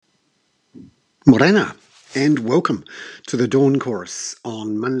Morena, and welcome to the Dawn Chorus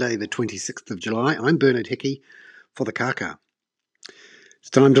on Monday, the 26th of July. I'm Bernard Hickey for the Kaka. It's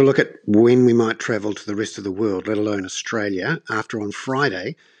time to look at when we might travel to the rest of the world, let alone Australia, after on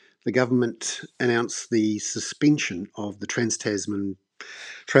Friday the government announced the suspension of the Trans-Tasman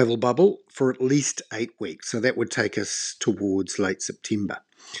travel bubble for at least 8 weeks. So that would take us towards late September.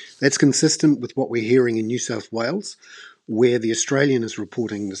 That's consistent with what we're hearing in New South Wales, where the Australian is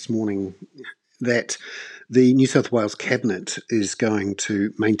reporting this morning that the New South Wales Cabinet is going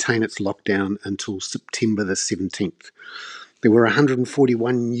to maintain its lockdown until September the 17th. There were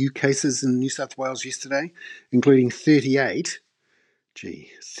 141 new cases in New South Wales yesterday, including 38,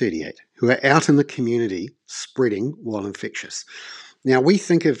 who are out in the community spreading while infectious. Now, we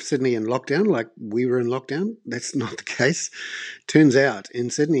think of Sydney in lockdown like we were in lockdown. That's not the case. Turns out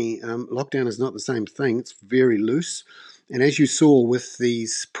in Sydney, lockdown is not the same thing. It's very loose. And as you saw with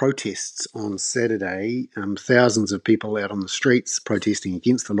these protests on Saturday, thousands of people out on the streets protesting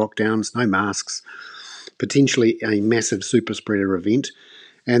against the lockdowns, no masks, potentially a massive super spreader event.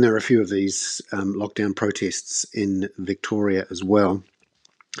 And there are a few of these lockdown protests in Victoria as well.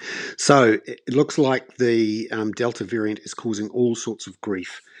 So it looks like the Delta variant is causing all sorts of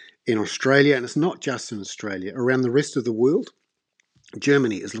grief in Australia, and it's not just in Australia. Around the rest of the world,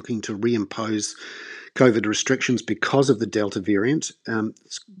 Germany is looking to reimpose COVID restrictions because of the Delta variant. A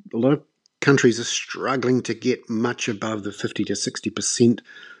lot of countries are struggling to get much above the 50 to 60%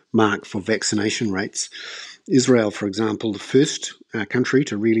 mark for vaccination rates. Israel, for example, the first country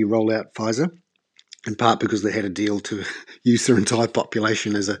to really roll out Pfizer, in part because they had a deal to use their entire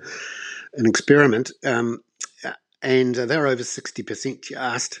population as an experiment. And they're over 60%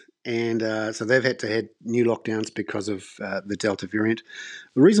 just. And so they've had to have new lockdowns because of the Delta variant.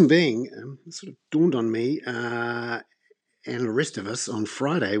 The reason being, it sort of dawned on me and the rest of us on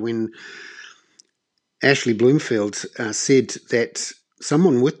Friday when Ashley Bloomfield said that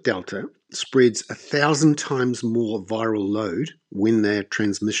someone with Delta spreads 1,000 times more viral load when they're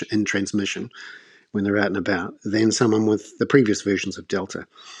in transmission, when they're out and about, than someone with the previous versions of Delta.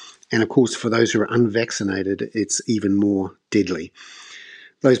 And of course, for those who are unvaccinated, it's even more deadly.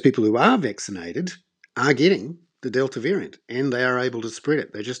 Those people who are vaccinated are getting the Delta variant and they are able to spread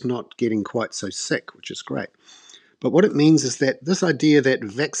it. They're just not getting quite so sick, which is great. But what it means is that this idea that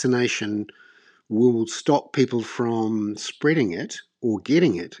vaccination will stop people from spreading it or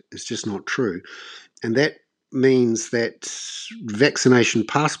getting it is just not true. And that means that vaccination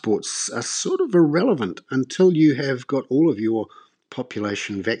passports are sort of irrelevant until you have got all of your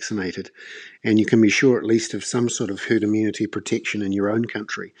population vaccinated, and you can be sure at least of some sort of herd immunity protection in your own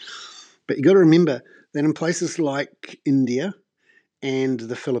country. But you've got to remember that in places like India and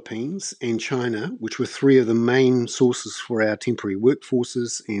the Philippines and China, which were three of the main sources for our temporary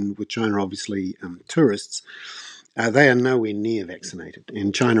workforces, and with China obviously tourists, they are nowhere near vaccinated.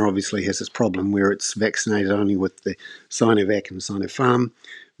 And China obviously has this problem where it's vaccinated only with the Sinovac and Sinopharm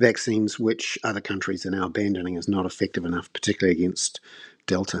vaccines, which other countries are now abandoning as not effective enough, particularly against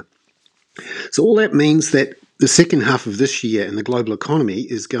Delta. So all that means that the second half of this year in the global economy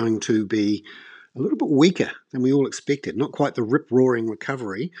is going to be a little bit weaker than we all expected. Not quite the rip-roaring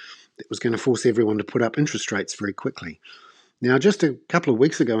recovery that was going to force everyone to put up interest rates very quickly. Now, just a couple of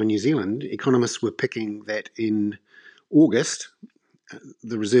weeks ago in New Zealand, economists were picking that in August,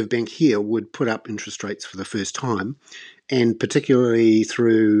 the Reserve Bank here would put up interest rates for the first time, and particularly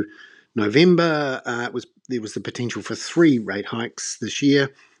through November, there was the potential for 3 rate hikes this year,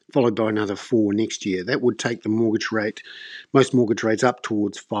 followed by another 4 next year. That would take the mortgage rate, most mortgage rates, up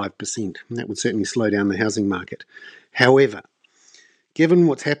towards 5%, and that would certainly slow down the housing market. However, given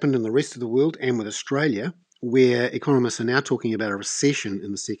what's happened in the rest of the world and with Australia, where economists are now talking about a recession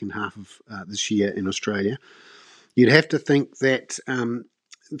in the second half of this year in Australia, you'd have to think that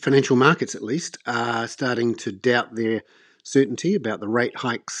financial markets, at least, are starting to doubt their certainty about the rate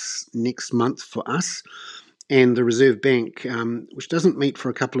hikes next month for us. And the Reserve Bank, which doesn't meet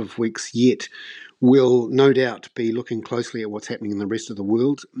for a couple of weeks yet, will no doubt be looking closely at what's happening in the rest of the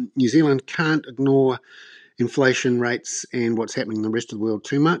world. New Zealand can't ignore inflation rates and what's happening in the rest of the world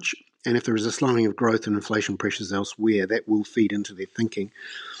too much. And if there is a slowing of growth and inflation pressures elsewhere, that will feed into their thinking.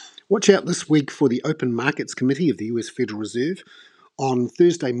 Watch out this week for the Open Markets Committee of the US Federal Reserve. On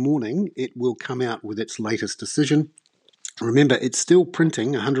Thursday morning, it will come out with its latest decision. Remember, it's still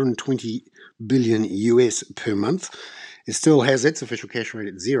printing 120 billion US per month. It still has its official cash rate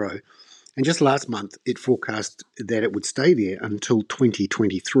at 0. And just last month, it forecast that it would stay there until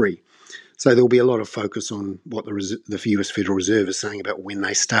 2023. So there will be a lot of focus on what the US Federal Reserve is saying about when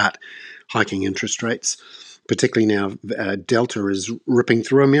they start hiking interest rates. particularly now Delta is ripping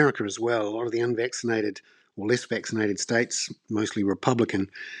through America as well. A lot of the unvaccinated or less vaccinated states, mostly Republican,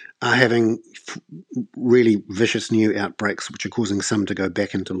 are having really vicious new outbreaks, which are causing some to go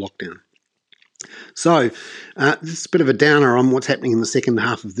back into lockdown. So this is a bit of a downer on what's happening in the second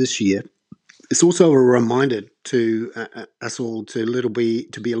half of this year. It's also a reminder to us all to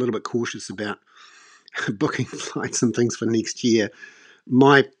be a little bit cautious about booking flights and things for next year.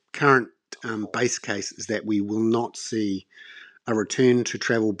 My current base case is that we will not see a return to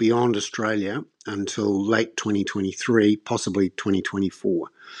travel beyond Australia until late 2023, possibly 2024.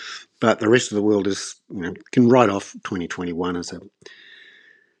 But the rest of the world can write off 2021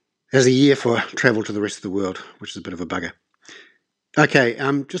 as a year for travel to the rest of the world, which is a bit of a bugger. Okay,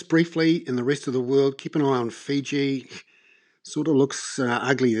 just briefly, in the rest of the world, keep an eye on Fiji. Sort of looks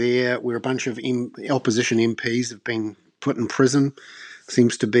ugly there, where a bunch of opposition MPs have been put in prison.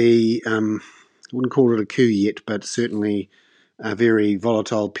 Seems to be, I wouldn't call it a coup yet, but certainly a very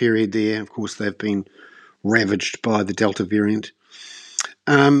volatile period there. Of course, they've been ravaged by the Delta variant.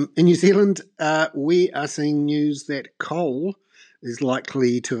 In New Zealand, we are seeing news that coal is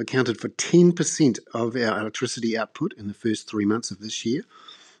likely to have accounted for 10% of our electricity output in the first 3 months of this year.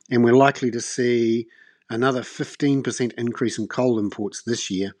 And we're likely to see another 15% increase in coal imports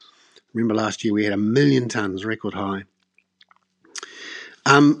this year. Remember last year we had 1 million tonnes, record high.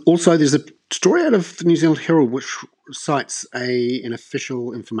 Also, there's a story out of the New Zealand Herald which cites an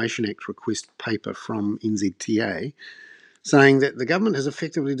Official Information Act request paper from NZTA saying that the government has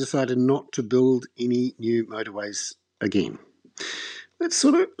effectively decided not to build any new motorways again. That's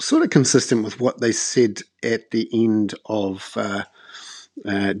sort of consistent with what they said at the end of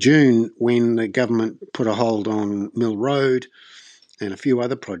June when the government put a hold on Mill Road and a few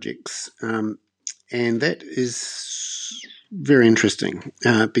other projects. And that is very interesting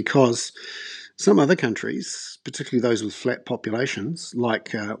because some other countries, particularly those with flat populations,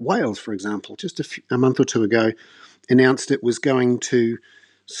 like Wales, for example, just a month or two ago, announced it was going to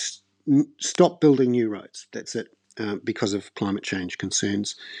stop building new roads. That's it, because of climate change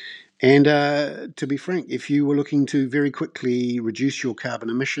concerns. And to be frank, if you were looking to very quickly reduce your carbon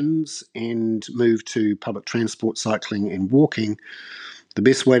emissions and move to public transport, cycling and walking, the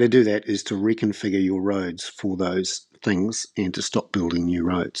best way to do that is to reconfigure your roads for those things and to stop building new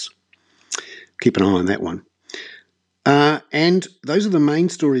roads. Keep an eye on that one. And those are the main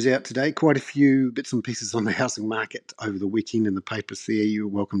stories out today. Quite a few bits and pieces on the housing market over the weekend in the papers there. You're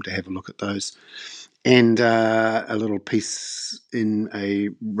welcome to have a look at those. And a little piece in a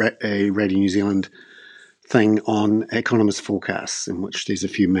Radio New Zealand thing on economist forecasts, in which there's a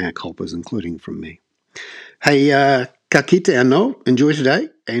few mea culpas, including from me. Hey, ka kite anō, enjoy today,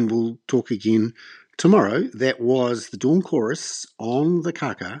 and we'll talk again tomorrow. That was the Dawn Chorus on the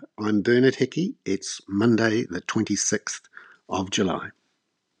Kaka. I'm Bernard Hickey. It's Monday, the 26th of July.